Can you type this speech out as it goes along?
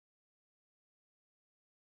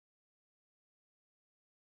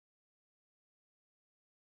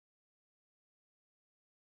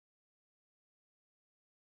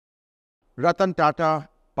Ratan Tata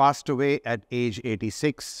passed away at age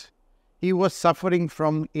 86. He was suffering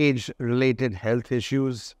from age-related health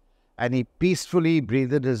issues and he peacefully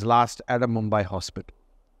breathed his last at a Mumbai hospital.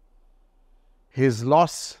 His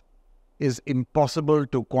loss is impossible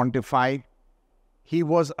to quantify. He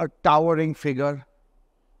was a towering figure,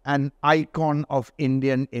 an icon of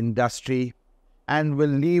Indian industry, and will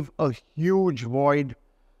leave a huge void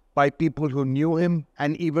by people who knew him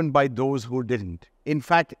and even by those who didn't. In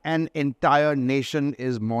fact, an entire nation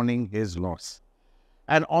is mourning his loss.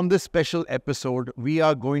 And on this special episode, we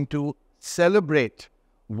are going to celebrate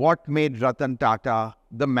what made Ratan Tata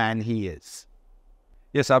the man he is.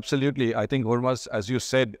 Yes, absolutely. I think, Hormazd, as you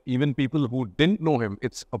said, even people who didn't know him,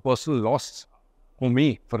 it's a personal loss. For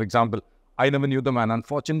me, for example, I never knew the man.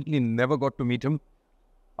 Unfortunately, never got to meet him.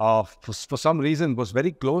 For some reason, was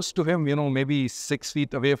very close to him, maybe 6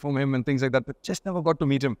 feet away from him and things like that, but just never got to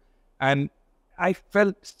meet him. And I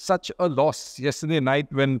felt such a loss yesterday night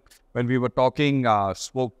when we were talking,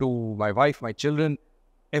 spoke to my wife, my children,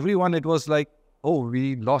 everyone. It was like, oh,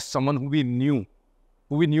 we lost someone who we knew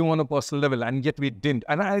on a personal level, and yet we didn't.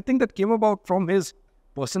 And I think that came about from his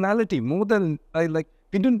personality more than we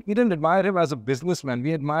didn't admire him as a businessman.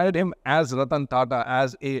 We admired him as Ratan Tata,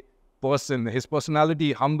 as a person. His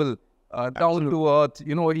personality, humble, down to earth.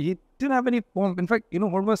 He didn't have any form. In fact,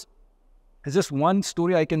 Hormazd, there's just one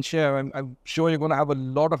story I can share. I'm sure you're going to have a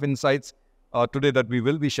lot of insights today that we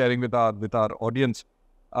will be sharing with our audience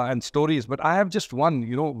and stories. But I have just one,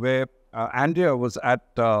 where Andrea was at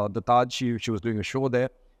the Taj. She was doing a show there,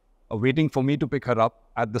 waiting for me to pick her up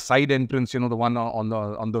at the side entrance, the one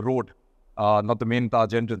on the road, not the main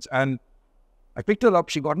Taj entrance. And I picked her up.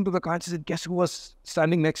 She got into the car and she said, guess who was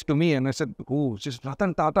standing next to me? And I said, who? She said,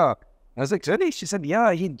 Ratan Tata. I was like, really? She said,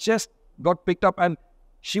 yeah, he just got picked up. And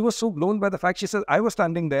she was so blown by the fact. She said, I was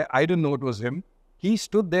standing there. I didn't know it was him. He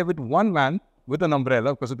stood there with one man with an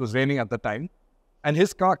umbrella because it was raining at the time. And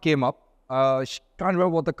his car came up. She can't remember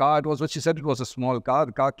what the car it was, but she said it was a small car.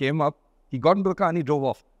 The car came up. He got into the car and he drove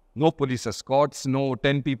off. No police escorts, no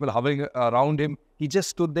 10 people hovering around him. He just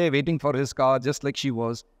stood there waiting for his car, just like she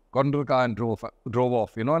was. Got into the car and drove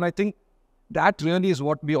off, And I think that really is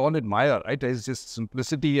what we all admire, right? It's just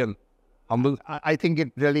simplicity and humble. I think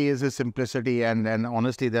it really is his simplicity. And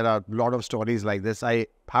honestly, there are a lot of stories like this. I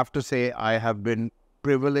have to say I have been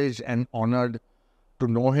privileged and honored to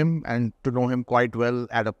know him and to know him quite well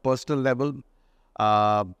at a personal level.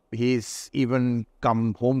 He's even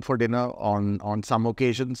come home for dinner on some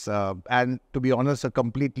occasions. And to be honest, a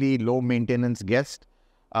completely low maintenance guest.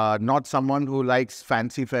 Not someone who likes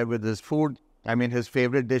fancy fare with his food. I mean, his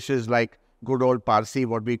favorite dish is like good old Parsi,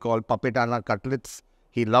 what we call papetana cutlets.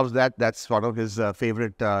 He loves that. That's one of his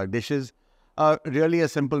favorite dishes. Really a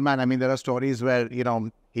simple man. I mean, there are stories where,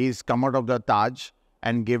 he's come out of the Taj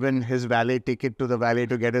and given his valet ticket to the valet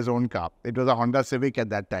to get his own car. It was a Honda Civic at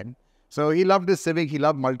that time. So he loved his Civic. He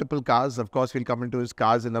loved multiple cars. Of course, we'll come into his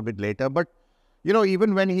cars in a bit later. But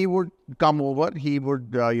even when he would come over, he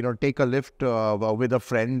would, take a lift with a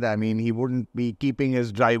friend. I mean, he wouldn't be keeping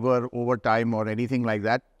his driver overtime or anything like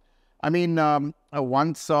that. I mean,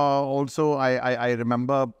 once also, I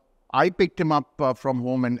remember I picked him up from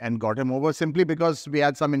home and got him over simply because we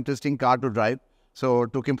had some interesting car to drive. So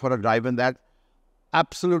took him for a drive in that.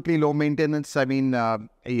 Absolutely low maintenance. I mean,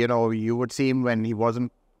 you would see him when he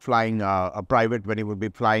wasn't flying a private, when he would be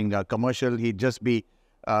flying a commercial. He'd just be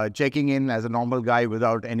checking in as a normal guy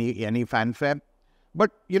without any fanfare.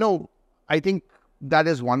 But, I think that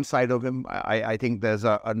is one side of him. I think there's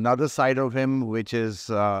another side of him, which is,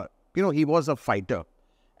 he was a fighter.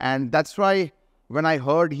 And that's why when I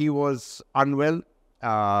heard he was unwell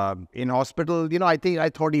in hospital, I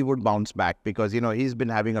thought he would bounce back because, he's been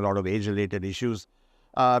having a lot of age-related issues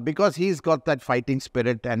because he's got that fighting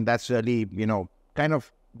spirit. And that's really, kind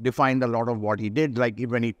of defined a lot of what he did. Like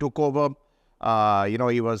when he took over,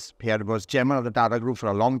 he was chairman of the Tata Group for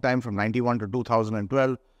a long time, from 91 to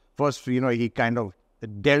 2012. First, he kind of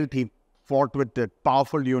he fought with the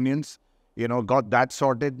powerful unions, got that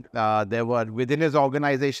sorted. There were, within his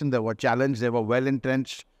organization, there were challenges. There were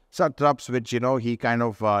well-entrenched satraps, which, he kind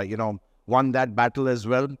of, won that battle as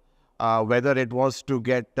well. Whether it was to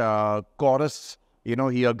get chorus,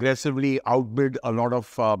 he aggressively outbid a lot of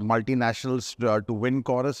multinationals to win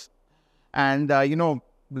chorus. And,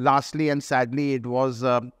 lastly and sadly, it was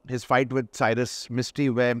his fight with Cyrus Mystery,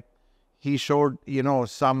 where he showed,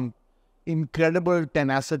 some incredible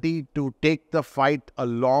tenacity to take the fight, a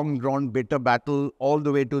long drawn bitter battle all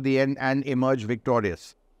the way to the end and emerge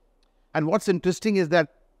victorious. And what's interesting is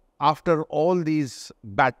that after all these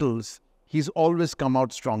battles, he's always come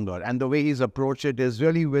out stronger. And the way he's approached it is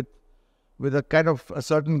really with with a kind of a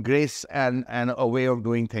certain grace and a way of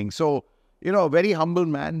doing things. So, a very humble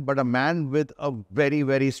man, but a man with a very,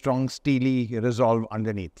 very strong, steely resolve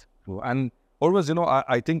underneath. And always,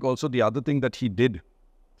 I think also the other thing that he did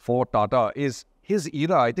for Tata is his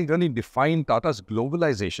era, I think, really defined Tata's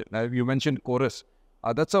globalization. Now, you mentioned Chorus.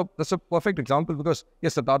 That's a perfect example because,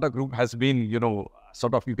 yes, the Tata Group has been,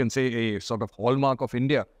 sort of, you can say, a sort of hallmark of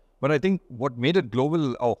India. But I think what made it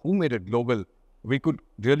global, or who made it global, we could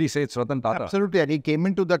really say it's Ratan Tata. Absolutely. And he came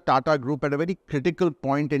into the Tata Group at a very critical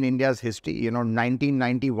point in India's history.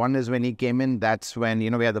 1991 is when he came in. That's when,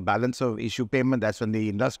 we had the balance of issue payment. That's when the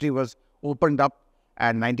industry was opened up.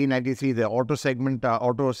 And 1993, the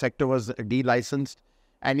auto sector was delicensed.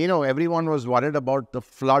 And, everyone was worried about the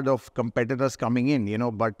flood of competitors coming in,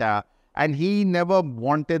 and he never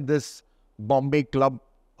wanted this Bombay club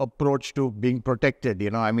approach to being protected.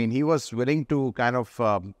 He was willing to kind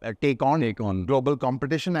of take on global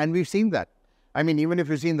competition, and we've seen that. Even if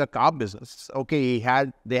you see in the car business, okay,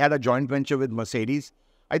 they had a joint venture with Mercedes.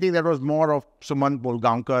 I think that was more of Sumant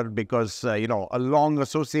Bolgaonkar because, a long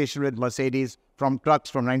association with Mercedes from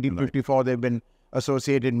trucks from 1954. They've been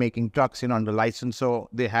associated making trucks, under license. So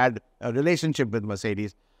they had a relationship with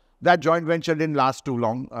Mercedes. That joint venture didn't last too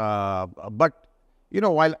long. But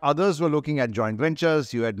while others were looking at joint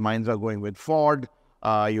ventures, you had Mahindra going with Ford,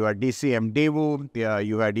 you had DCM Daewoo,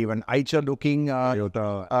 you had even Eicher looking,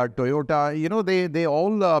 Toyota. They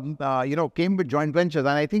all, came with joint ventures. And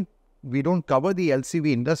I think we don't cover the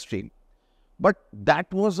LCV industry. But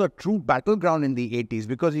that was a true battleground in the 80s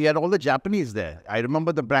because you had all the Japanese there. I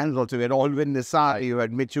remember the brands also. You had Allwin, Nissan, you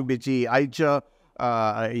had Mitsubishi, Eicher,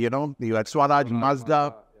 you had Swaraj,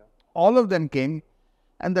 Mazda. All of them came.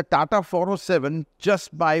 And the Tata 407,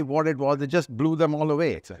 just by what it was, it just blew them all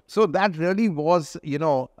away. Exactly. So that really was,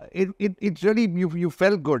 it really, you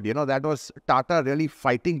felt good. That was Tata really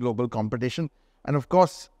fighting global competition. And of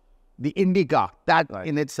course, the Indica, that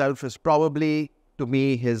in itself is probably, to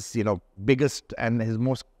me, his, biggest and his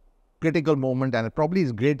most critical moment and probably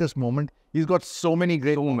his greatest moment. He's got so many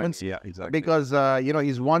great moments. Yeah, exactly. Because,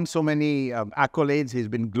 he's won so many accolades. He's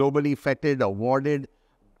been globally feted, awarded,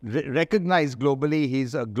 recognized globally.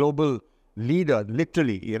 He's a global leader,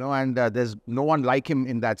 literally, and there's no one like him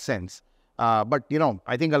in that sense. But,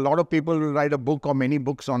 I think a lot of people will write a book or many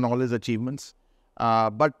books on all his achievements.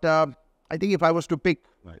 But I think if I was to pick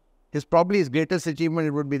his greatest achievement,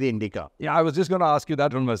 it would be the Indica. Yeah, I was just going to ask you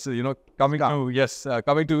that, Hormazd.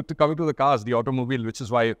 Coming to the cars, the automobile, which is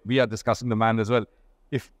why we are discussing the man as well.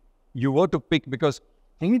 If you were to pick, because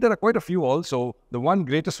I think there are quite a few also. The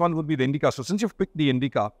greatest one would be the Indica. So since you've picked the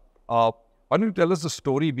Indica, why don't you tell us the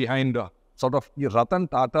story behind sort of Ratan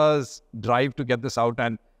Tata's drive to get this out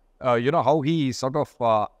and, how he sort of,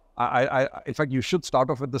 in fact, you should start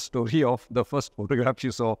off with the story of the first photographs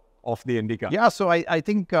you saw of the Indica. Yeah, so I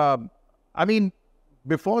think,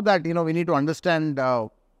 before that, we need to understand, I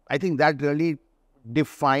think that really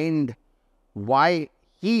defined why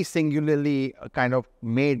he singularly kind of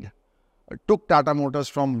took Tata Motors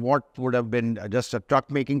from what would have been just a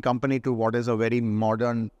truck-making company to what is a very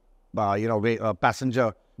modern,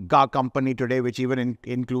 passenger car company today, which even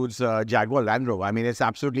includes Jaguar Land Rover. It's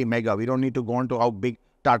absolutely mega. We don't need to go on to how big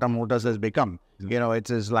Tata Motors has become. It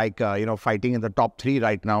is like, fighting in the top 3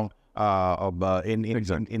 right now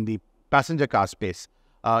in the passenger car space.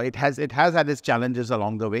 It has had its challenges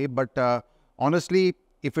along the way, but honestly,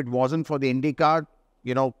 if it wasn't for the Indica,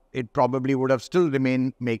 it probably would have still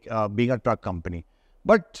remained being a truck company.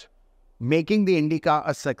 But making the Indica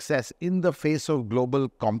a success in the face of global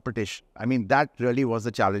competition, that really was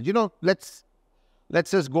the challenge. Let's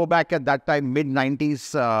just go back at that time,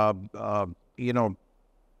 mid-90s,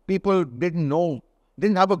 people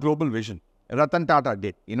didn't have a global vision. Ratan Tata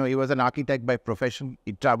did. He was an architect by profession.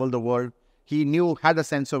 He traveled the world. He had a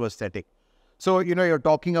sense of aesthetic. So, you're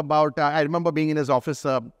talking about, I remember being in his office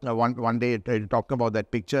one day, talking about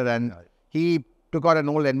that picture, and he took out an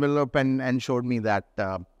old envelope and showed me that.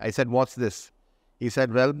 I said, what's this? He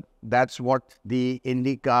said, well, that's what the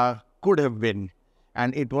Indica could have been.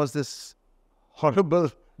 And it was this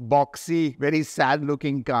horrible, boxy, very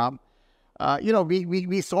sad-looking car.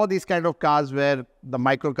 We saw these kind of cars where the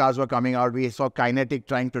micro cars were coming out. We saw Kinetic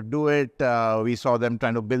trying to do it. We saw them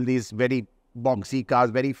trying to build these very boxy cars,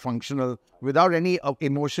 very functional, without any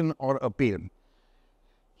emotion or appeal.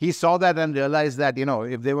 He saw that and realized that,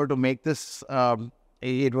 if they were to make this,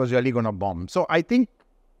 it was really going to bomb. So I think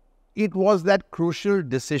it was that crucial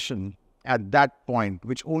decision at that point,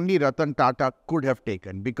 which only Ratan Tata could have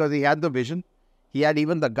taken, because he had the vision. He had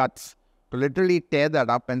even the guts to literally tear that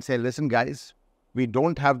up and say, listen, guys, we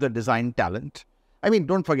don't have the design talent. I mean,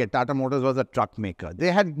 don't forget, Tata Motors was a truck maker.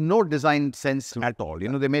 They had no design sense at all. You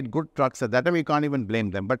know, they made good trucks at that time. You can't even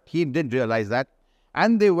blame them. But he did realize that.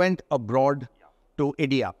 And they went abroad to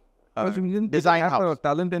India. Design house.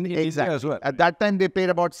 Talent in India as well. At that time, they paid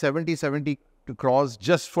about 70 crores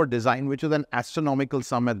just for design, which was an astronomical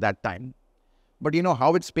sum at that time. But you know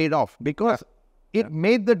how it's paid off? Because it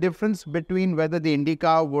made the difference between whether the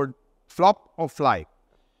Indica would flop or fly.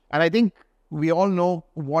 And I think we all know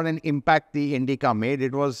what an impact the Indica made.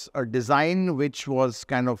 It was a design which was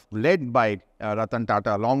kind of led by Ratan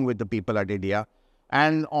Tata along with the people at India.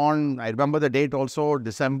 And I remember the date also,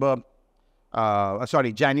 January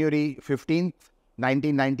 15th,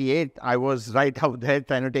 1998, I was right out there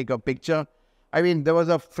trying to take a picture. I mean, there was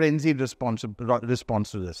a frenzied response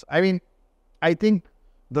to this. I mean, I think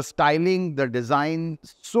the styling, the design,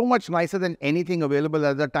 so much nicer than anything available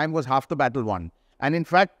at that time, was half the battle won. And in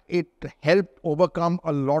fact, it helped overcome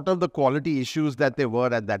a lot of the quality issues that there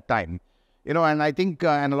were at that time. You know, and I think,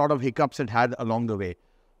 and a lot of hiccups it had along the way.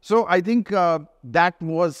 So I think that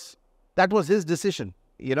was his decision,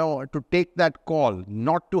 you know, to take that call,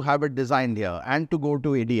 not to have it designed here and to go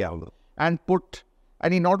to India and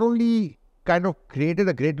he not only kind of created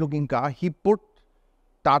a great looking car, he put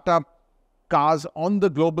Tata cars on the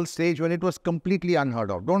global stage when it was completely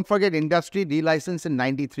unheard of. Don't forget, industry delicensed in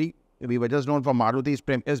 93. We were just known for Maruti's,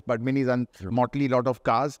 Prius, Badminis and motley lot of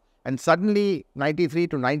cars. And suddenly, 93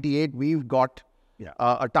 to 98, we've got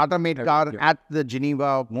a Tata-made car at the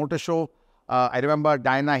Geneva Motor Show. I remember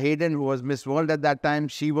Diana Hayden, who was Miss World at that time,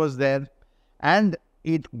 she was there. And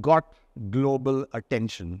it got global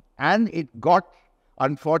attention. And it got,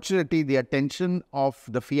 unfortunately, the attention of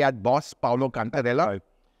the Fiat boss, Paolo Cantarella,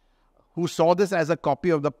 who saw this as a copy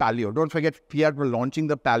of the Palio. Don't forget, Fiat were launching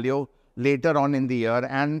the Palio later on in the year.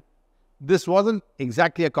 And this wasn't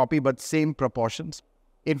exactly a copy, but same proportions.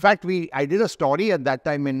 In fact, I did a story at that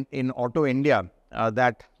time in Auto India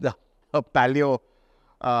that the Palio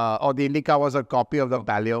or the Indica was a copy of the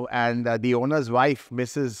Palio, and the owner's wife,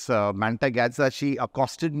 Mrs. Manta Gadza, she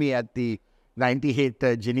accosted me at the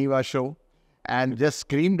 98 Geneva show and just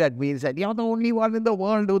screamed at me and said, "You're the only one in the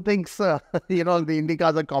world who thinks, you know, the Indica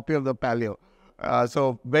is a copy of the Palio."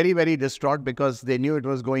 So very, very distraught because they knew it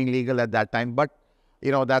was going legal at that time. But,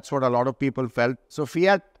 you know, that's what a lot of people felt. So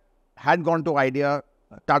Fiat had gone to Idea,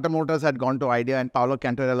 Tata Motors had gone to Idea, and Paolo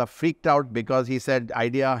Cantarella freaked out because he said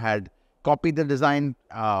Idea had copied the design.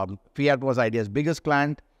 Fiat was Idea's biggest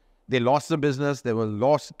client. They lost the business. There were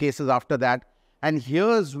lost cases after that. And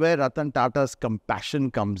here's where Ratan Tata's compassion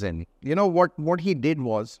comes in. You know, what he did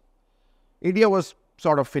was, India was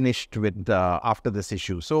sort of finished with after this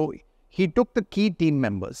issue. So he took the key team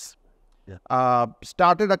members,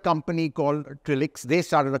 started a company called Trilix. They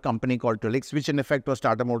started a company called Trilix, which in effect was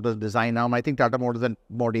Tata Motors' design arm. I think Tata Motors had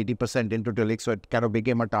about 80% into Trilix, so it kind of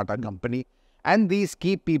became a Tata company. And these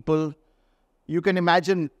key people, you can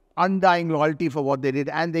imagine undying loyalty for what they did,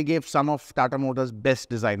 and they gave some of Tata Motors' best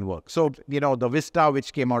design work. So, you know, the Vista,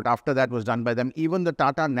 which came out after that, was done by them. Even the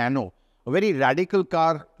Tata Nano, a very radical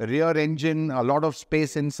car, rear engine, a lot of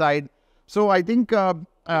space inside. So I think,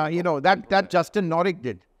 you know, that Justin Norrick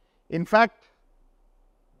did. In fact,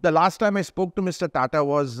 the last time I spoke to Mr. Tata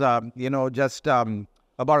was, you know, just about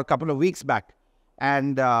a couple of weeks back.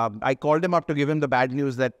 And I called him up to give him the bad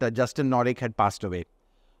news that Justin Norrick had passed away.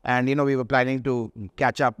 And, you know, we were planning to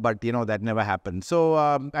catch up, but, you know, that never happened. So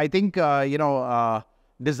I think, you know,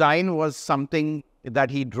 design was something that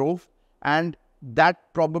he drove. And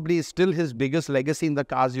that probably is still his biggest legacy in the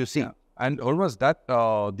cars you see. Yeah. And Hormazd, that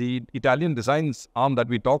the Italian designs arm that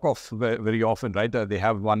we talk of very often, right? They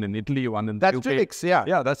have one in Italy, one in that's UK. Trilix, yeah.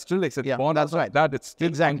 Yeah, that's Trilix. It's born that's right. That it's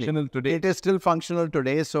still functional today. It is still functional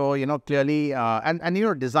today. So, you know, clearly, and you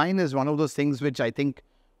know, design is one of those things which I think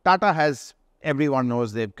Tata has, everyone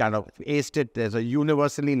knows they've kind of aced it. There's a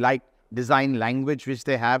universally liked design language which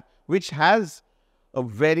they have, which has a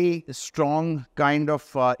very strong kind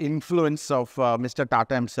of influence of Mr.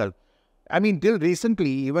 Tata himself. I mean, till recently,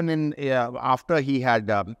 even in after he had,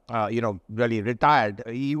 you know, really retired,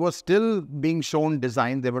 he was still being shown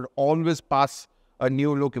design. They would always pass a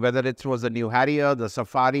new look, whether it was the new Harrier, the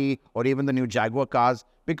Safari, or even the new Jaguar cars,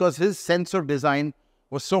 because his sense of design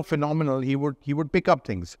was so phenomenal. He would pick up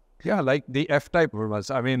things. Yeah, like the F-type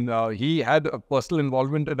Hormazd. I mean, he had a personal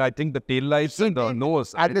involvement, and I think the tail lights and the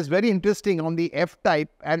nose. And it's very interesting on the F-type,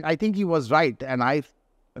 and I think he was right. And I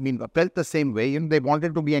mean, I felt the same way. You know, they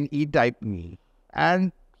wanted to be an E-type,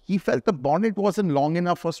 and he felt the bonnet wasn't long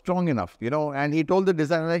enough or strong enough, you know. And he told the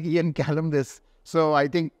designer, Ian Callum, this. So I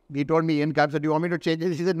think he told me, Ian Callum said, "Do you want me to change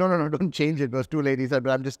it?" He said, no, don't change it. It was too late. He said,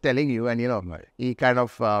 "But I'm just telling you." And, you know, he kind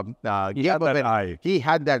of he had that eye. He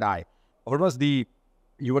had that eye.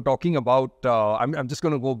 You were talking about, I'm just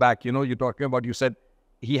going to go back, you're talking about, you said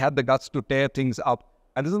he had the guts to tear things up.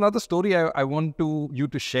 And there's another story I want you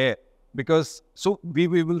to share, because so we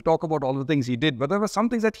will talk about all the things he did, but there were some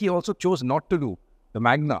things that he also chose not to do. The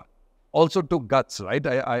Magna also took guts, right?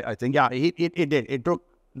 I think. Yeah, it did. It took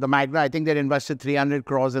the Magna. I think they invested 300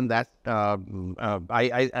 crores in that.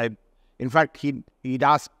 In fact, he'd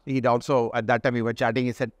also, at that time we were chatting,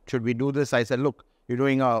 he said, should we do this? I said, look, you're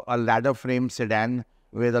doing a ladder frame sedan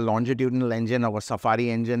with a longitudinal engine or a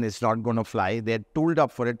safari engine. It's not going to fly. They had tooled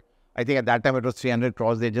up for it. I think at that time it was 300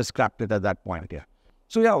 crores. They just scrapped it at that point. Yeah.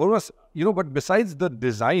 So yeah, Hormazd, but besides the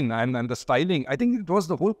design and the styling, I think it was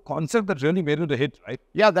the whole concept that really made it a hit, right?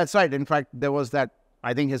 Yeah, that's right. In fact, there was that,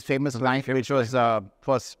 I think his famous line, which was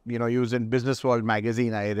first, used in Business World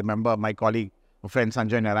magazine. I remember my colleague, friend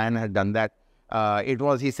Sanjay Narayan had done that.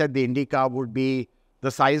 He said the Indica would be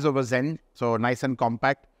the size of a Zen, so nice and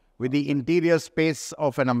compact, with the interior space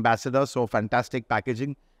of an Ambassador, so fantastic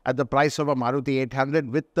packaging, at the price of a Maruti 800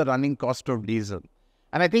 with the running cost of diesel.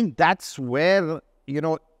 And I think that's where,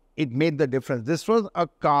 it made the difference. This was a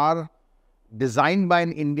car designed by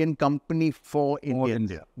an Indian company for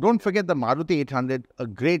India. Don't forget the Maruti 800, a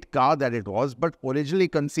great car that it was, but originally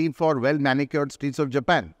conceived for well-manicured streets of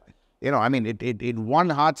Japan. It won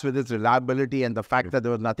hearts with its reliability and the fact that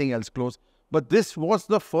there was nothing else close. But this was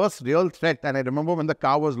the first real threat. And I remember when the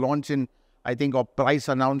car was launched or price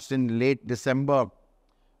announced in late December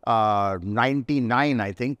 99,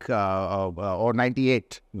 I think, or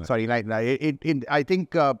 98. Right. Sorry, I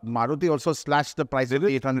think Maruti also slashed the price of the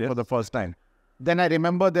 800 for the first time. Then I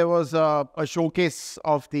remember there was a showcase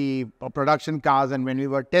of the production cars, and when we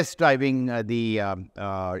were test driving the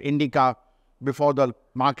Indica before the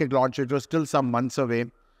market launch, it was still some months away.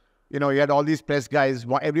 You had all these press guys.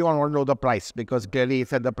 Everyone wanted to know the price, because clearly he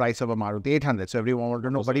said the price of a Maruti 800. So everyone wanted to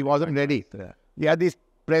know, but he wasn't ready. He had these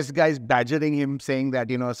press guys badgering him, saying that,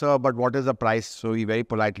 sir, but what is the price? So he very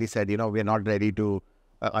politely said, we're not ready to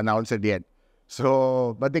announce it yet.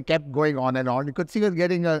 So, but they kept going on and on. You could see he was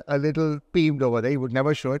getting a little peeved over there. He would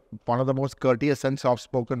never show it. One of the most courteous and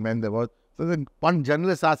soft-spoken men there was. So then one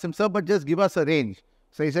journalist asked him, sir, but just give us a range.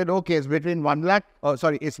 So he said, okay, it's between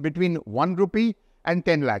it's between 1 rupee and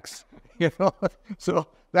 10 lakhs. So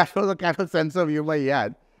that was the kind of sense of humor he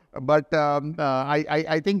had. But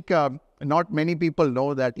I think not many people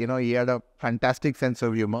know that, he had a fantastic sense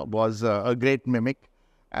of humor, was a great mimic,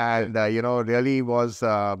 and, really was,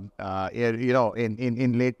 in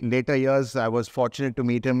later years, I was fortunate to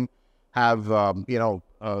meet him, have, a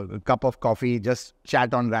cup of coffee, just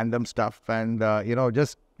chat on random stuff, and,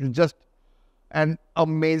 just an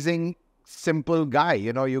amazing, simple guy.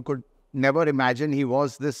 You could never imagine he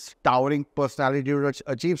was this towering personality to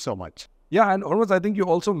achieve so much. Yeah, and Hormazd, I think you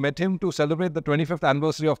also met him to celebrate the 25th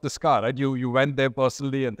anniversary of this car, right? You went there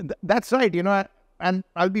personally. And that's right, and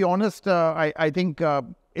I'll be honest, I think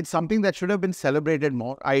it's something that should have been celebrated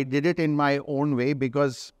more. I did it in my own way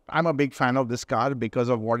because I'm a big fan of this car because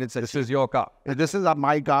of what it's. This is your car. This is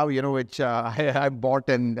my car, which I bought,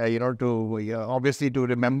 and, obviously to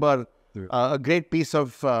remember a great piece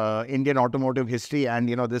of Indian automotive history, and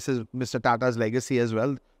this is Mr. Tata's legacy as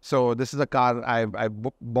well. So this is a car I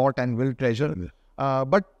bought and will treasure.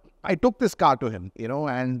 But I took this car to him,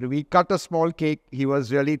 and we cut a small cake. He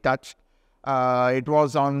was really touched. It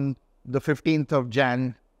was on the 15th of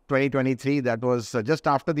Jan 2023. That was just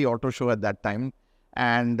after the auto show at that time,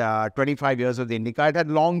 and 25 years of the Indica. It had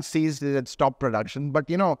long ceased. It had stopped production, but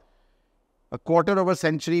a quarter of a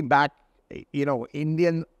century back,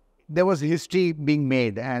 there was history being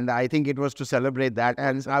made, and I think it was to celebrate that.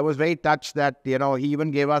 And I was very touched that, he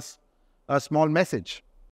even gave us a small message.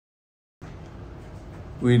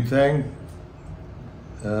 We thank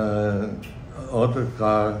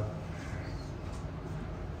Autocar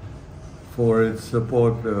for its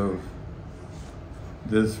support of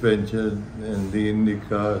this venture and the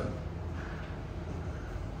Indica.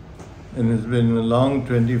 And it's been a long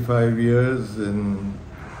 25 years, and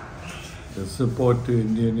the support to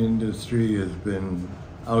Indian industry has been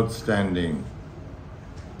outstanding.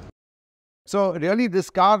 So really this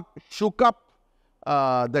car shook up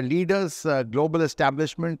the leaders, global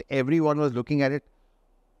establishment. Everyone was looking at it.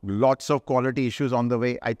 Lots of quality issues on the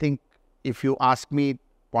way. I think if you ask me,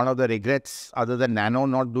 one of the regrets, other than Nano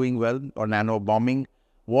not doing well or Nano bombing,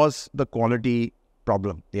 was the quality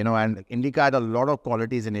problem. And Indica had a lot of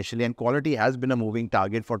qualities initially, and quality has been a moving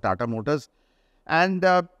target for Tata Motors. And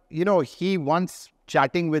he once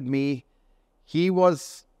chatting with me, he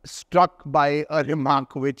was struck by a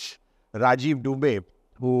remark which Rajiv Dubey,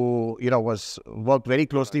 who, worked very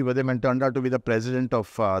closely with him and turned out to be the president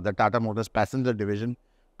of the Tata Motors passenger division,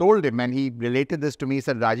 told him, and he related this to me, he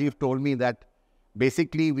said, Rajiv told me that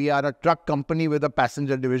basically we are a truck company with a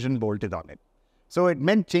passenger division bolted on it. So it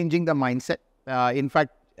meant changing the mindset. In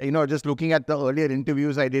fact, just looking at the earlier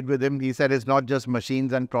interviews I did with him, he said it's not just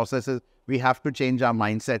machines and processes. We have to change our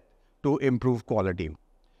mindset to improve quality.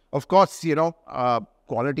 Of course,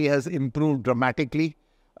 quality has improved dramatically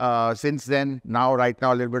since then. Right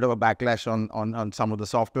now, a little bit of a backlash on some of the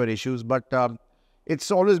software issues, but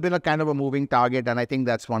it's always been a kind of a moving target, and I think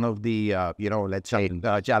that's one of the, let's say,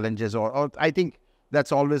 challenges, or I think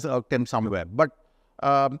that's always irked him somewhere. But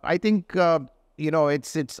I think,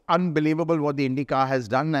 it's unbelievable what the Indica has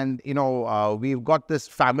done, and, we've got this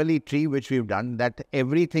family tree which we've done, that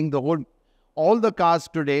everything, all the cars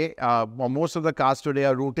today, or most of the cars today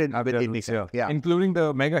are rooted with Indica. Yeah. Including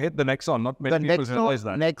the mega hit, the Nexon. Not many people realize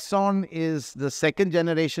that. Nexon is the second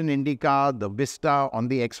generation Indica, the Vista on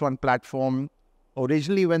the X1 platform.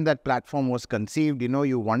 Originally, when that platform was conceived,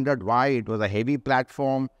 you wondered why. It was a heavy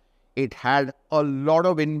platform. It had a lot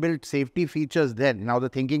of inbuilt safety features then. Now, the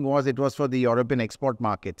thinking was it was for the European export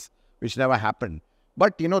markets, which never happened.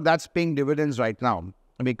 But, that's paying dividends right now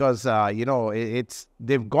because,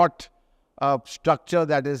 they've got a structure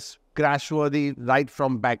that is crash-worthy right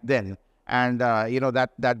from back then. And,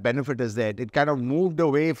 that benefit is there. It kind of moved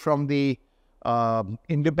away from the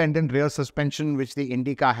independent rear suspension, which the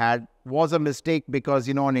Indica had. Was a mistake because,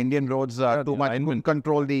 on Indian roads, too much couldn't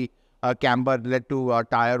control the camber, led to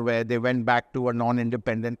tire wear. They went back to a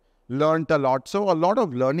non-independent, learned a lot. So a lot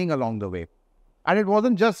of learning along the way. And it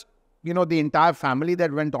wasn't just, the entire family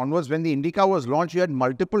that went onwards. When the Indica was launched, you had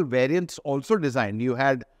multiple variants also designed. You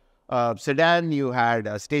had sedan, you had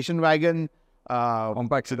a station wagon,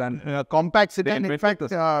 compact sedan. Compact sedan. In fact,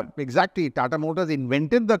 exactly, Tata Motors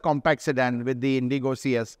invented the compact sedan with the Indigo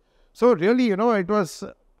CS. So really, it was,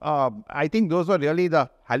 I think those were really the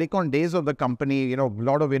Helicon days of the company, a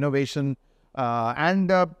lot of innovation. I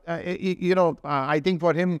think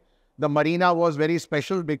for him, the Marina was very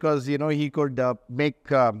special because, he could make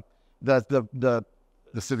the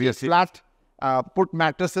severe flat, put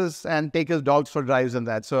mattresses and take his dogs for drives and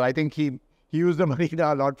that. So I think he used the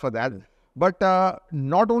Marina a lot for that. But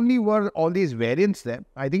not only were all these variants there,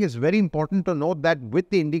 I think it's very important to note that with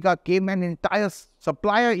the Indica came an entire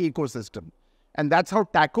supplier ecosystem. And that's how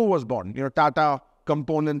TACO was born. Tata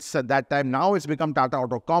Components at that time. Now it's become Tata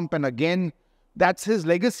Autocomp. And again, that's his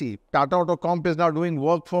legacy. Tata Autocomp is now doing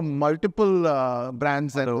work for multiple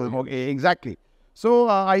brands. Exactly. So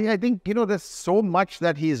I think, there's so much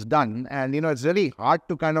that he's done. And, it's really hard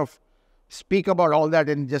to kind of speak about all that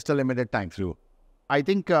in just a limited time through. I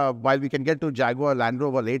think while we can get to Jaguar, Land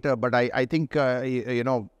Rover later, but I think,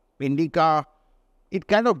 Indica, it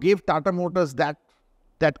kind of gave Tata Motors that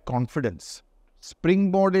confidence,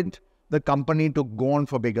 springboarded the company to go on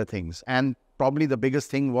for bigger things. And probably the biggest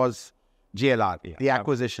thing was JLR, the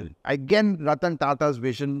acquisition. Again, Ratan Tata's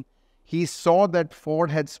vision, he saw that Ford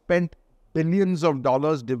had spent billions of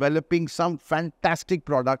dollars developing some fantastic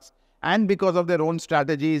products. And because of their own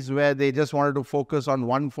strategies where they just wanted to focus on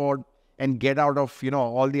one Ford and get out of,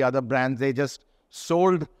 all the other brands, they just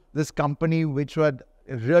sold this company which would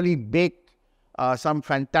really baked some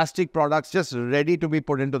fantastic products just ready to be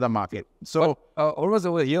put into the market. So, Hormazd,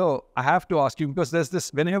 over here, I have to ask you, because there's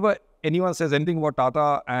this, whenever anyone says anything about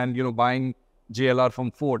Tata and, buying JLR from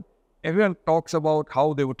Ford, everyone talks about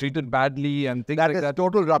how they were treated badly and things like that. That is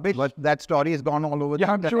total rubbish. But that story has gone all over.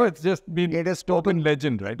 Yeah, I'm sure it's just been total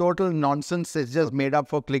legend, right? Total nonsense. It's just made up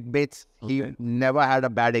for clickbaits. Okay. He never had a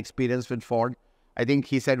bad experience with Ford. I think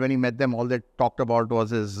he said when he met them, all they talked about was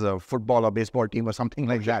his football or baseball team or something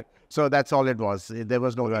like that. So that's all it was. There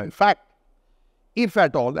was no... In fact, if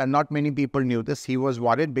at all, and not many people knew this, he was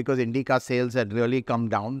worried because Indica sales had really come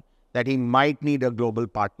down, that he might need a global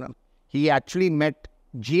partner. He actually met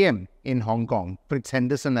GM in Hong Kong, Fritz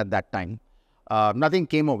Henderson at that time. Nothing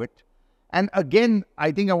came of it. And again,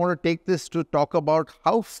 I think I want to take this to talk about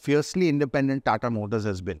how fiercely independent Tata Motors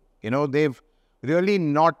has been. They've really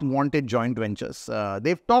not wanted joint ventures.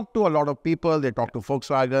 They've talked to a lot of people. They talked to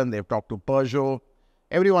Volkswagen. They've talked to Peugeot.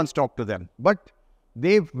 Everyone's talked to them. But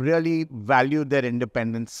they've really valued their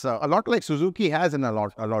independence, a lot like Suzuki has in a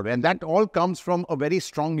lot. And that all comes from a very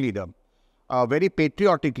strong leader, a very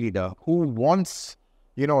patriotic leader who wants,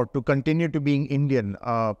 to continue to being Indian,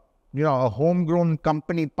 a homegrown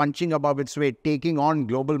company punching above its weight, taking on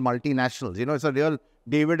global multinationals. It's a real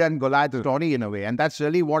David and Goliath story in a way. And that's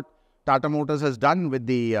really what Tata Motors has done with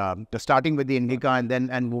the starting with the Indica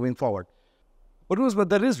and moving forward. But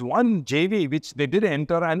there is one JV which they did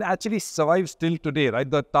enter and actually survives till today, right?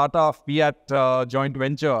 The Tata Fiat joint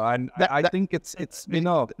venture, and I think it's been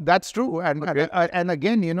a... That's true, and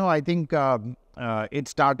again, I think it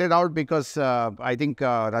started out because I think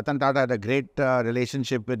Ratan Tata had a great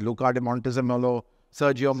relationship with Luca de Montezemolo,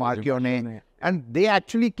 Sergio Marchionne, and they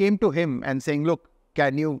actually came to him and saying, look,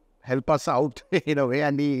 can you help us out in a way?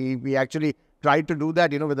 And we actually tried to do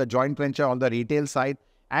that, with a joint venture on the retail side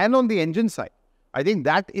and on the engine side. I think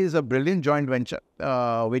that is a brilliant joint venture,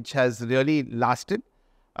 which has really lasted.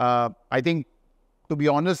 I think, to be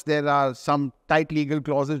honest, there are some tight legal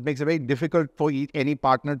clauses, makes it very difficult for any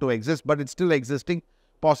partner to exist, but it's still existing.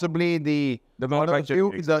 Possibly the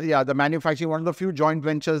manufacturing, one of the few joint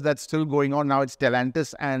ventures that's still going on now. It's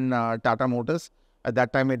Stellantis and Tata Motors. At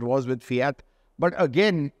that time, it was with Fiat. But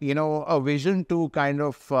again, a vision to kind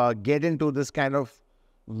of get into this kind of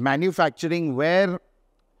manufacturing where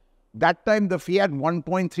that time the Fiat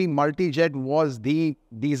 1.3 multi-jet was the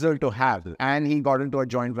diesel to have, and he got into a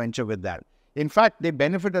joint venture with that. In fact, they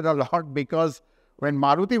benefited a lot because when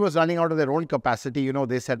Maruti was running out of their own capacity,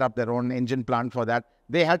 they set up their own engine plant for that.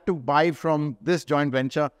 They had to buy from this joint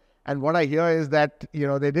venture. And what I hear is that,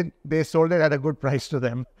 they sold it at a good price to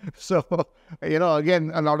them. So,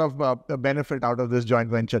 again, a lot of benefit out of this joint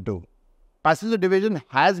venture too. Passenger division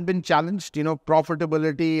has been challenged,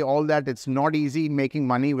 profitability, all that. It's not easy making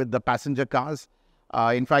money with the passenger cars.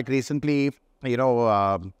 In fact, recently, it's,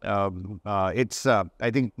 I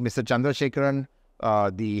think Mr. Chandrasekaran,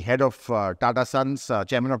 the head of Tata Sons,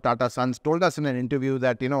 chairman of Tata Sons, told us in an interview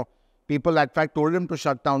that, people, in fact, told him to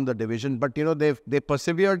shut down the division. But, they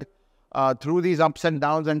persevered through these ups and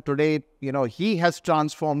downs. And today, he has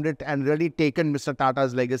transformed it and really taken Mr.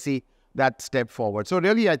 Tata's legacy that step forward. So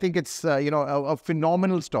really, I think it's, a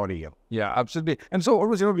phenomenal story here. Yeah, absolutely. And so,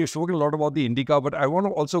 always, we've spoken a lot about the Indica, but I want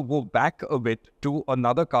to also go back a bit to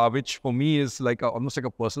another car, which for me is like almost like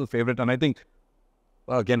a personal favorite. And I think,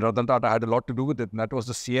 again, Ratan Tata had a lot to do with it. And that was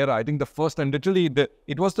the Sierra. I think the first, and literally,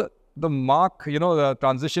 it was the mark, the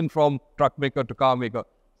transition from truckmaker to carmaker,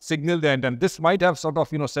 signaled the end. And this might have sort of,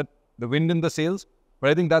 set the wind in the sails. But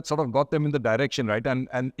I think that sort of got them in the direction, right?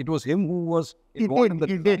 And it was him who was involved in the...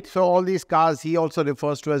 He did. So all these cars, he also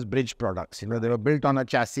refers to as bridge products. They were built on a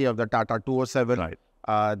chassis of the Tata 207. Right.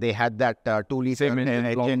 They had that 2-litre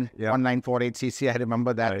engine, 1948cc. I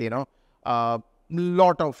remember that, right.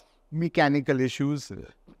 Lot of mechanical issues.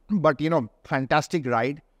 But, fantastic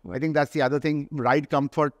ride. I think that's the other thing. Ride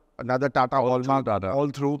comfort, another Tata hallmark all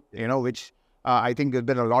through, which I think has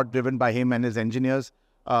been a lot driven by him and his engineers.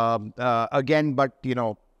 Again, but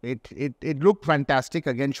it looked fantastic,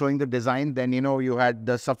 again showing the design. Then you had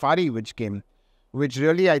the Safari which came, which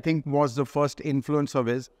really I think was the first influence of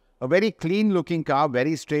his. A very clean looking car,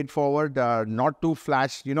 very straightforward, not too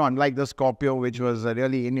flash, unlike the Scorpio, which was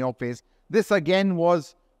really in your face. This again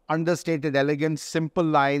was understated elegance, simple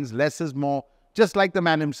lines, less is more, just like the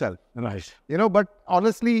man himself. Right. But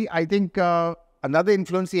honestly, I think another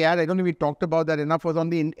influence he had, I don't know if we talked about that enough, was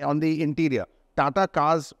on the interior. Tata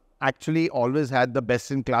cars actually always had the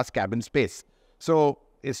best-in-class cabin space. So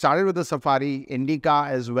it started with the Safari, Indica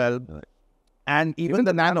as well, and even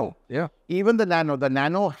the Nano. Yeah. Even the Nano. The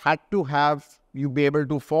Nano had to have you be able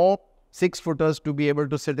to 4 6-footers to be able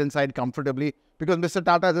to sit inside comfortably, because Mr.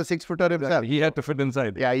 Tata is a 6-footer himself. He had to fit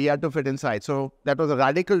inside. Yeah, he had to fit inside. So that was a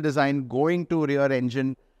radical design going to rear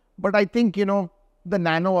engine. But I think, the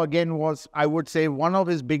Nano again was, I would say, one of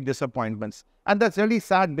his big disappointments. And that's really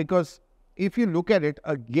sad because if you look at it,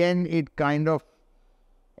 again, it kind of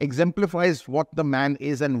exemplifies what the man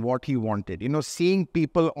is and what he wanted. Seeing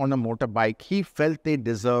people on a motorbike, he felt they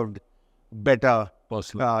deserved better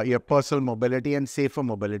personal mobility and safer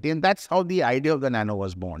mobility. And that's how the idea of the Nano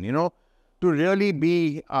was born, to really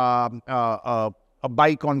be a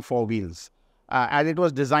bike on 4 wheels. And it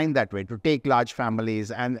was designed that way, to take large families,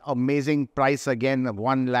 and amazing price again of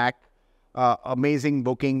 1 lakh, amazing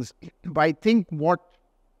bookings. But I think what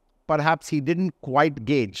perhaps he didn't quite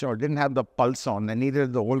gauge or didn't have the pulse on, and neither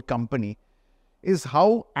the whole company, is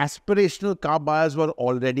how aspirational car buyers were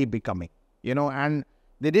already becoming, and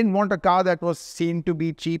they didn't want a car that was seen to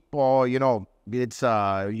be cheap or, it's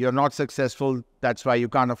you're not successful, that's why you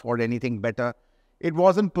can't afford anything better. It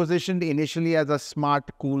wasn't positioned initially as a smart,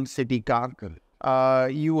 cool city car.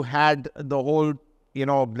 You had the whole,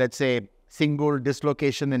 let's say, single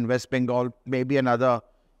dislocation in West Bengal, maybe another,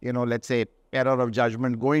 let's say, error of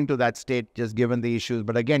judgment going to that state, just given the issues.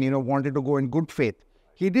 But again, wanted to go in good faith.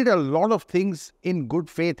 He did a lot of things in good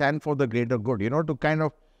faith and for the greater good, to kind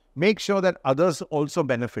of make sure that others also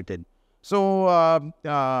benefited. So,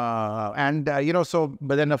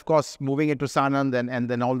 but then of course, moving into Sanand and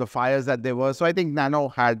then all the fires that there were. So I think Nano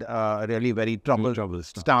had a really very troubled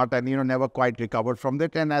start and, never quite recovered from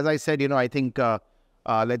that. And as I said, I think,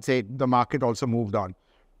 let's say the market also moved on.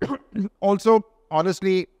 Also,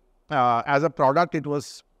 honestly, as a product, it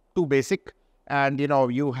was too basic. And,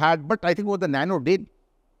 you had, but I think what the Nano did,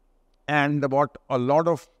 and what a lot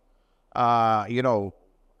of,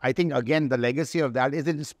 I think, again, the legacy of that is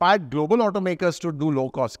it inspired global automakers to do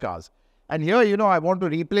low-cost cars. And here, I want to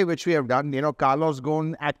replay, which we have done, Carlos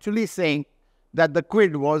Ghosn actually saying that the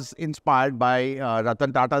Kwid was inspired by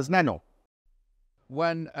Ratan Tata's Nano.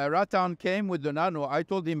 When Ratan came with the Nano, I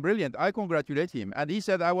told him, brilliant, I congratulate him. And he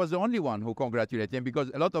said I was the only one who congratulated him because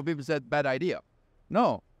a lot of people said, bad idea.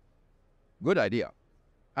 No, good idea.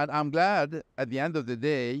 And I'm glad at the end of the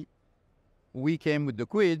day, we came with the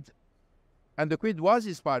Kwid, and the Kwid was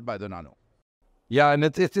inspired by the Nano. Yeah, and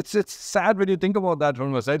it's sad when you think about that,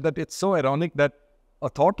 Hormazd, right? That it's so ironic that a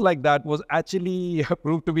thought like that was actually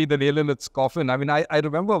proved to be the nail in its coffin. I mean, I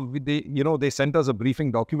remember they sent us a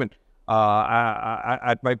briefing document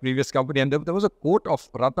at my previous company, and there was a quote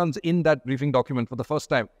of Ratan's in that briefing document for the first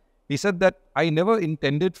time. He said that I never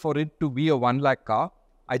intended for it to be a 1 lakh car.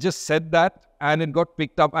 I just said that, and it got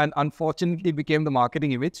picked up, and unfortunately became the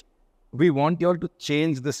marketing image. We want you all to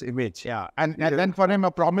change this image. Yeah, and then for him,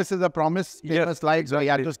 a promise is a promise. Famous like, so he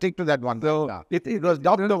had to stick to that one. So it was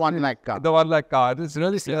not the 1 lakh car. The 1 lakh car. It's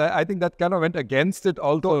really, I think that kind of went against it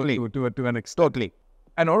also to an extent. Totally.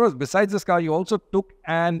 And Hormazd, besides this car, you also took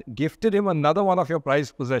and gifted him another one of your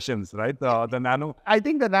prized possessions, right? The Nano. I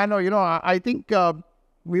think the Nano, I think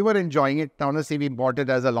we were enjoying it. Honestly, we bought it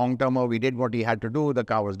as a long-termer. We did what he had to do. The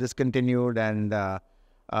car was discontinued, and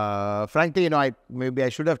frankly, maybe I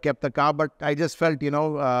should have kept the car, but I just felt,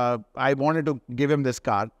 I wanted to give him this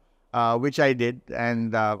car, which I did,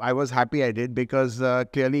 and I was happy I did because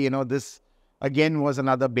clearly, this again was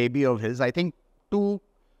another baby of his. I think 2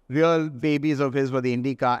 real babies of his were the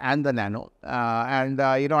Indica and the Nano,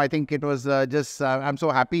 I think it was I'm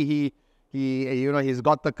so happy he's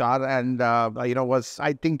got the car, and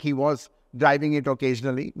I think he was driving it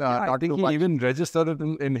occasionally. I think he even registered it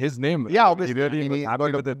in his name. Yeah, obviously. He really was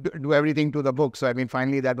happy with it. Do everything to the book. So,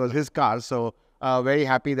 finally, that was his car. So, very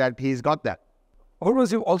happy that he's got that.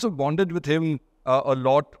 Hormazd, you also bonded with him a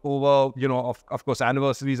lot over, of course,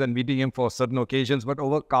 anniversaries and meeting him for certain occasions, but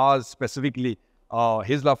over cars specifically.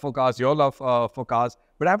 His love for cars, your love for cars.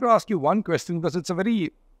 But I have to ask you one question, because it's a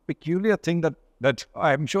very peculiar thing that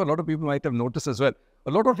I'm sure a lot of people might have noticed as well.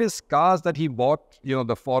 A lot of his cars that he bought,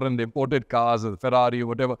 the foreign imported cars, the Ferrari or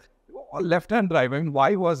whatever, all left-hand drive.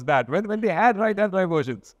 Why was that? When they had right-hand drive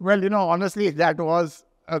versions? Well, honestly, that was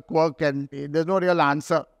a quirk, and there's no real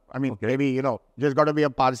answer. Maybe, just got to be a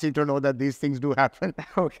Parsi to know that these things do happen.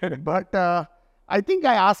 Okay. But I think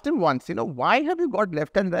I asked him once, why have you got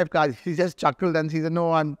left-hand drive cars? He just chuckled and he said,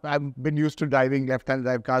 no, I've been used to driving left-hand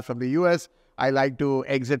drive cars from the US. I like to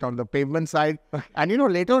exit on the pavement side. And,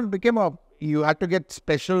 later it became you had to get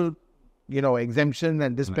special, exemption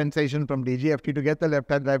and dispensation from DGFT to get the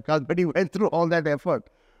left-hand drive cars. But he went through all that effort.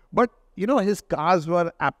 But, his cars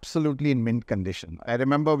were absolutely in mint condition. I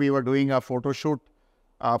remember we were doing a photo shoot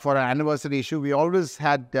for an anniversary issue. We always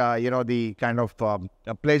had, the kind of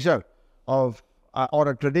a pleasure of, or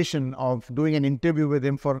a tradition of doing an interview with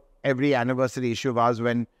him for every anniversary issue of ours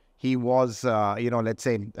when he was, let's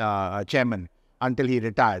say, chairman until he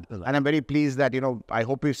retired. And I'm very pleased that, I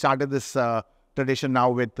hope we've started this tradition now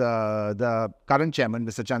with the current chairman,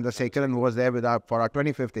 Mr. Chandrasekharan, who was there with for our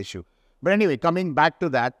 25th issue. But anyway, coming back to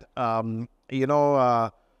that,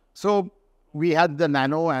 so we had the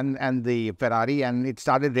Nano and the Ferrari, and it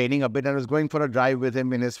started raining a bit. I was going for a drive with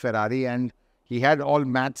him in his Ferrari, and he had all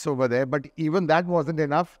mats over there. But even that wasn't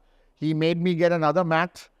enough. He made me get another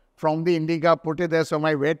mat from the Indica, put it there so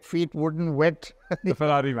my wet feet wouldn't wet the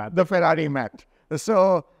Ferrari mat. The Ferrari mat.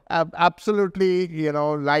 So absolutely,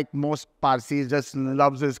 like most Parsis, just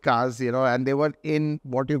loves his cars, and they were in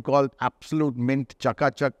what you call absolute mint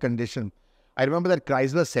chaka-chak condition. I remember that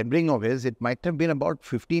Chrysler Sebring of his, it might have been about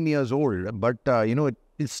 15 years old, but,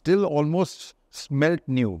 it still almost smelt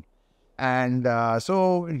new. And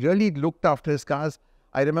so really looked after his cars.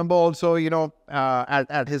 I remember also,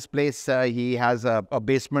 at his place, he has a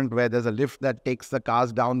basement where there's a lift that takes the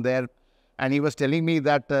cars down there. And he was telling me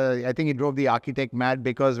that I think he drove the architect mad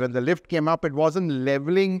because when the lift came up, it wasn't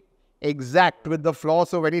leveling exact with the floor.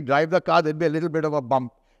 So when he drive the car, there'd be a little bit of a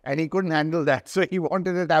bump. And he couldn't handle that. So he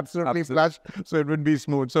wanted it absolutely flush so it would be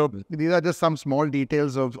smooth. So these are just some small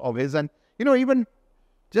details of his. And, even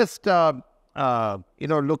just, looking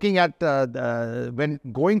at when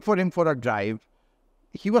going for him for a drive,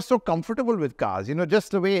 he was so comfortable with cars. Just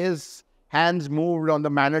the way his hands moved on the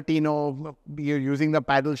Manatino, using the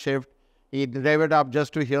paddle shift. He'd rev it up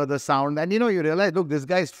just to hear the sound. And, you realize, look, this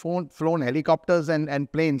guy's flown helicopters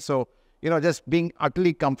and planes. So, just being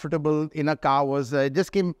utterly comfortable in a car was,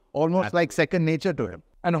 just came almost like second nature to him.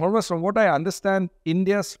 And Hormazd, from what I understand,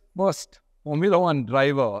 India's first Formula One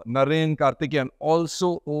driver, Naren Karthikeyan,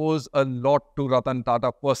 also owes a lot to Ratan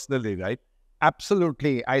Tata personally, right?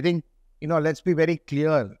 Absolutely. I think, let's be very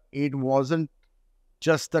clear. It wasn't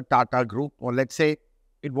just the Tata Group, or let's say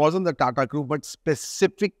it wasn't the Tata Group, but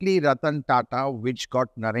specifically Ratan Tata, which got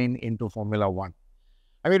Naren into Formula One.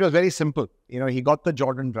 I mean, it was very simple. He got the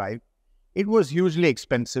Jordan drive. It was hugely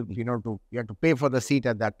expensive, you had to pay for the seat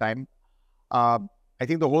at that time. I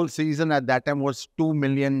think the whole season at that time was 2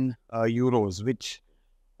 million euros, which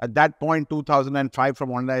at that point, 2005, from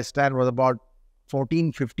what I understand, was about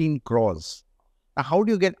 14, 15 crores. Now, how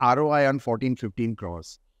do you get ROI on 14, 15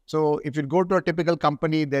 crores? So if you go to a typical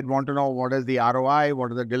company, they'd want to know what is the ROI,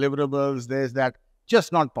 what are the deliverables, this, that.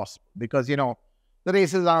 Just not possible because, the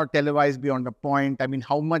races are televised beyond a point. I mean,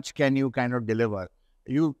 how much can you kind of deliver?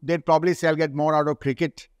 They'd probably say, I'll get more out of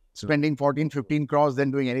cricket, spending 14, 15 crores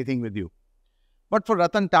than doing anything with you. But for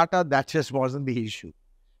Ratan Tata, that just wasn't the issue.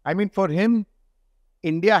 I mean, for him,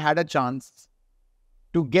 India had a chance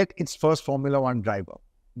to get its first Formula One driver,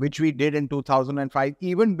 which we did in 2005,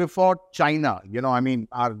 even before China,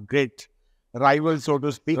 our great rival, so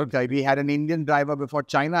to speak. We had an Indian driver before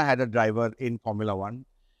China had a driver in Formula One.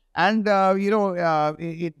 And,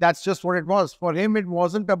 that's just what it was. For him, it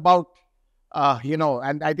wasn't about,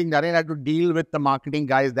 and I think Naren had to deal with the marketing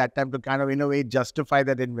guys that time to kind of, in a way, justify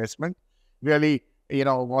that investment. Really,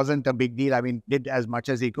 wasn't a big deal. I mean, did as much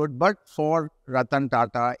as he could. But for Ratan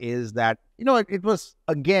Tata is that, it was,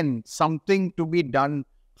 again, something to be done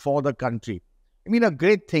for the country. I mean, a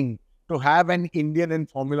great thing to have an Indian in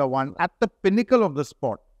Formula One at the pinnacle of the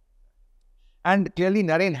sport. And clearly,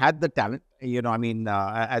 Naren had the talent,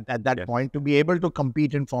 at that point to be able to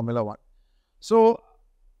compete in Formula One. So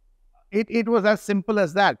it was as simple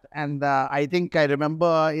as that. And I think I remember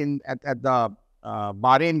at the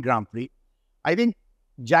Bahrain Grand Prix, I think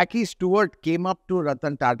Jackie Stewart came up to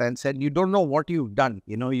Ratan Tata and said, you don't know what you've done.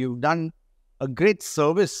 You've done a great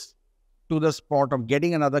service to the sport of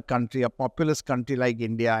getting another country, a populous country like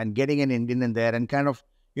India, and getting an Indian in there and kind of,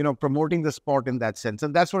 promoting the sport in that sense.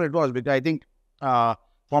 And that's what it was, because I think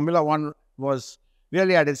Formula One was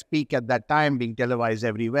really at its peak at that time, being televised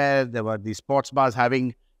everywhere. There were the sports bars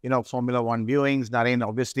having, Formula One viewings. Naren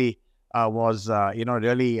obviously was,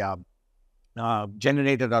 really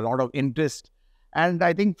generated a lot of interest. And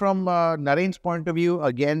I think from Naren's point of view,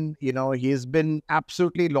 again, he's been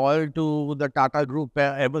absolutely loyal to the Tata Group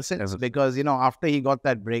ever since. Because, after he got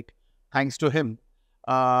that break, thanks to him,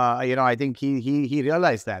 I think he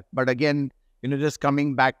realized that. But again, just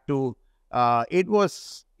coming back to, it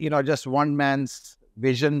was, just one man's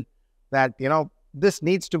vision that, this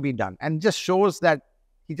needs to be done. And just shows that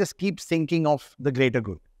he just keeps thinking of the greater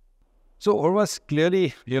good. So, Hormazd,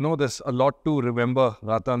 clearly, there's a lot to remember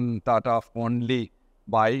Ratan Tata fondly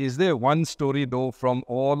by. Is there one story, though, from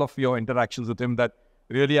all of your interactions with him that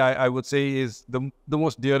really, I would say, is the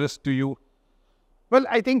most dearest to you? Well,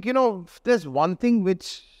 I think, there's one thing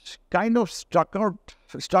which kind of struck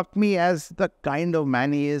me as the kind of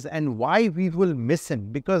man he is and why we will miss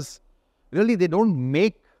him. Because really, they don't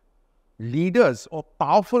make leaders or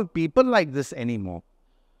powerful people like this anymore.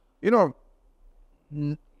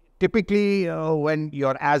 Typically, when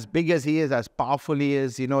you're as big as he is, as powerful he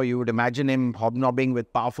is, you would imagine him hobnobbing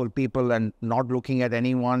with powerful people and not looking at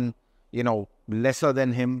anyone, lesser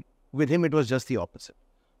than him. With him, it was just the opposite.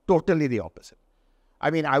 Totally the opposite.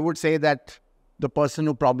 I mean, I would say that the person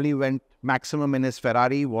who probably went maximum in his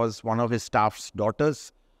Ferrari was one of his staff's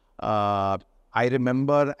daughters. I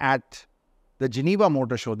remember at the Geneva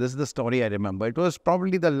Motor Show, this is the story I remember. It was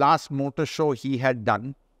probably the last motor show he had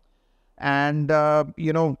done. And,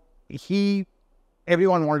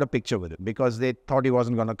 everyone wanted a picture with him because they thought he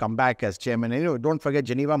wasn't going to come back as chairman. Don't forget,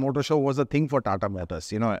 Geneva Motor Show was a thing for Tata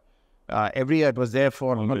Motors. Every year it was there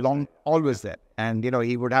for always there. And,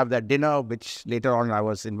 he would have that dinner, which later on I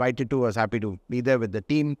was invited to. I was happy to be there with the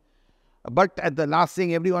team. But at the last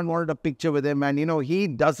thing, everyone wanted a picture with him. And, he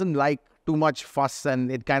doesn't like too much fuss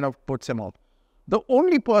and it kind of puts him off. The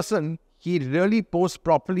only person he really posed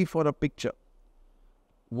properly for a picture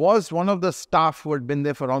was one of the staff who had been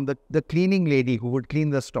there for around the cleaning lady who would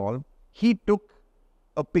clean the stall. He took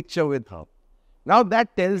a picture with her. Now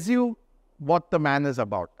that tells you what the man is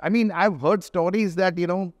about. I mean, I've heard stories that,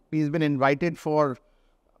 he's been invited for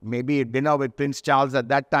maybe a dinner with Prince Charles at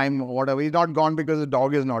that time or whatever. He's not gone because the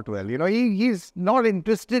dog is not well. He's not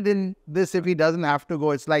interested in this if he doesn't have to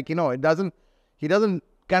go. It's like, he doesn't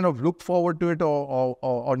kind of look forward to it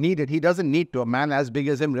or need it. He doesn't need to. A man as big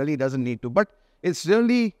as him really doesn't need to. But it's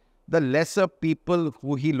really the lesser people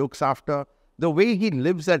who he looks after, the way he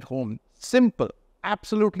lives at home. Simple,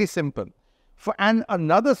 absolutely simple. And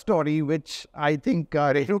another story, which I think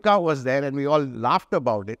Renuka was there and we all laughed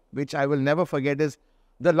about it, which I will never forget, is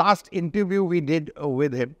the last interview we did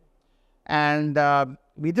with him. And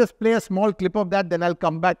we just play a small clip of that, then I'll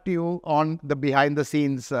come back to you on the behind the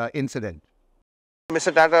scenes incident.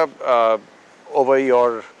 Mr. Tata, over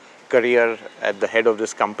your career at the head of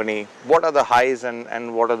this company, what are the highs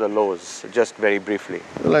and what are the lows? Just very briefly.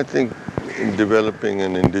 Well, I think in developing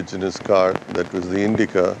an indigenous car, that was the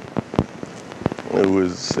Indica, it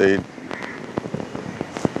was a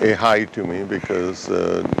high to me because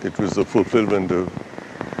it was the fulfillment of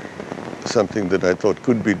something that I thought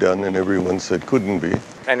could be done and everyone said couldn't be.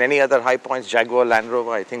 And any other high points? Jaguar, Land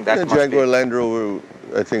Rover, I think that must Jaguar be. Land Rover,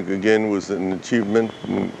 I think again was an achievement.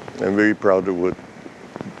 And I'm very proud of what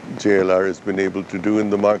JLR has been able to do in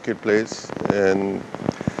the marketplace, and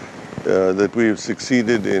that we have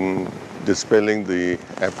succeeded in dispelling the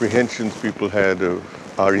apprehensions people had of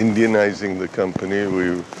our Indianizing the company.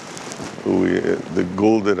 The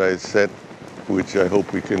goal that I set, which I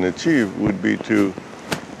hope we can achieve, would be to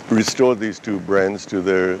restore these two brands to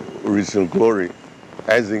their original glory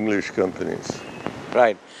as English companies.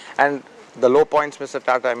 Right. And the low points, Mr.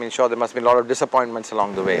 Tata, I mean, sure, there must be a lot of disappointments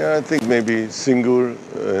along the way. Yeah, I think maybe Singur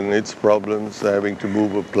and its problems, having to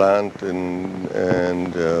move a plant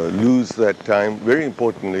and lose that time. Very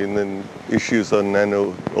importantly, and then issues on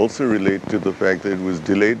Nano also relate to the fact that it was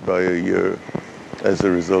delayed by a year as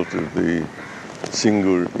a result of the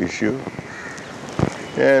Singur issue.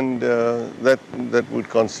 And that would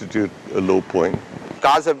constitute a low point.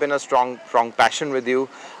 Cars have been a strong passion with you.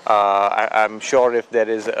 I'm sure if there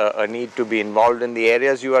is a need to be involved in the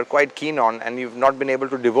areas you are quite keen on and you've not been able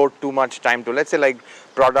to devote too much time to, let's say like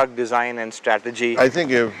product design and strategy. I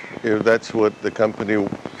think if that's what the company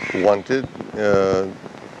wanted,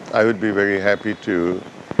 I would be very happy to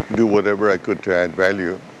do whatever I could to add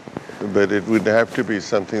value. But it would have to be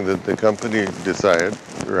something that the company desired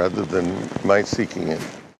rather than my seeking it.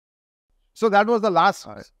 So that was the last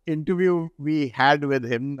interview we had with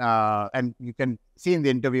him. And you can see in the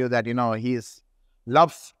interview that, his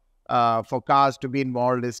love for cars to be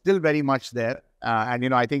involved is still very much there.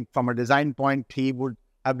 And, I think from a design point, he would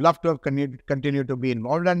have loved to have continued to be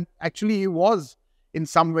involved. And actually, he was in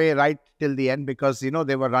some way right till the end because, they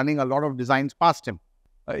were running a lot of designs past him.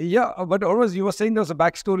 Yeah, but Hormazd, you were saying there's a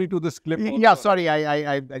backstory to this clip. Also. Yeah, sorry,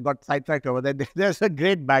 I got sidetracked over there. There's a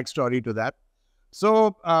great backstory to that.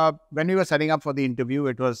 So when we were setting up for the interview,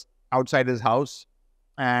 it was outside his house.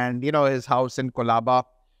 And, his house in Colaba,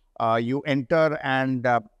 you enter and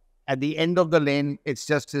at the end of the lane, it's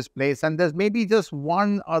just his place. And there's maybe just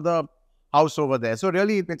one other house over there. So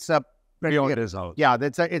really, it's a... Beyond his house. Yeah,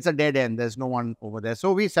 it's a dead end. There's no one over there.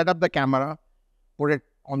 So we set up the camera, put it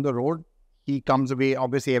on the road. He comes away,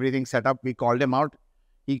 obviously everything's set up. We called him out.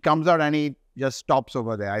 He comes out and he just stops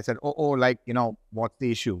over there. I said, what's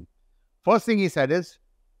the issue? First thing he said is,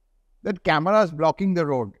 that camera is blocking the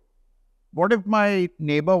road. What if my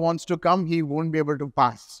neighbor wants to come? He won't be able to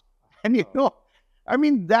pass. And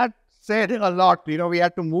that said a lot. We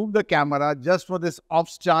had to move the camera just for this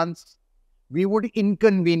off chance we would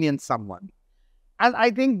inconvenience someone. And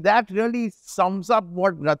I think that really sums up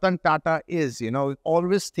what Ratan Tata is,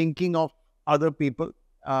 always thinking of other people.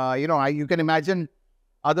 You can imagine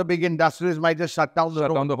other big industrialists might just shut down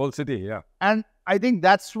the whole city, yeah. And I think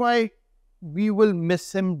that's why we will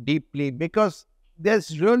miss him deeply, because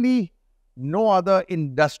there's really no other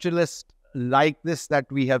industrialist like this that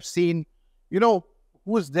we have seen,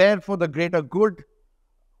 who's there for the greater good,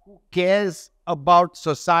 who cares about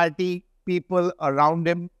society, people around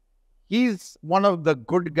him. He's one of the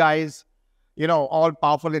good guys, all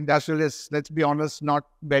powerful industrialists, let's be honest, not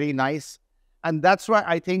very nice. And that's why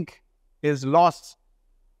I think his loss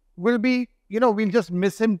will be, we'll just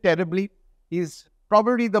miss him terribly. He's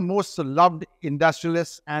probably the most loved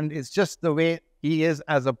industrialist, and it's just the way he is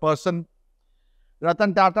as a person.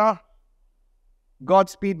 Ratan Tata,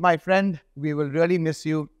 Godspeed, my friend. We will really miss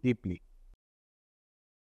you deeply.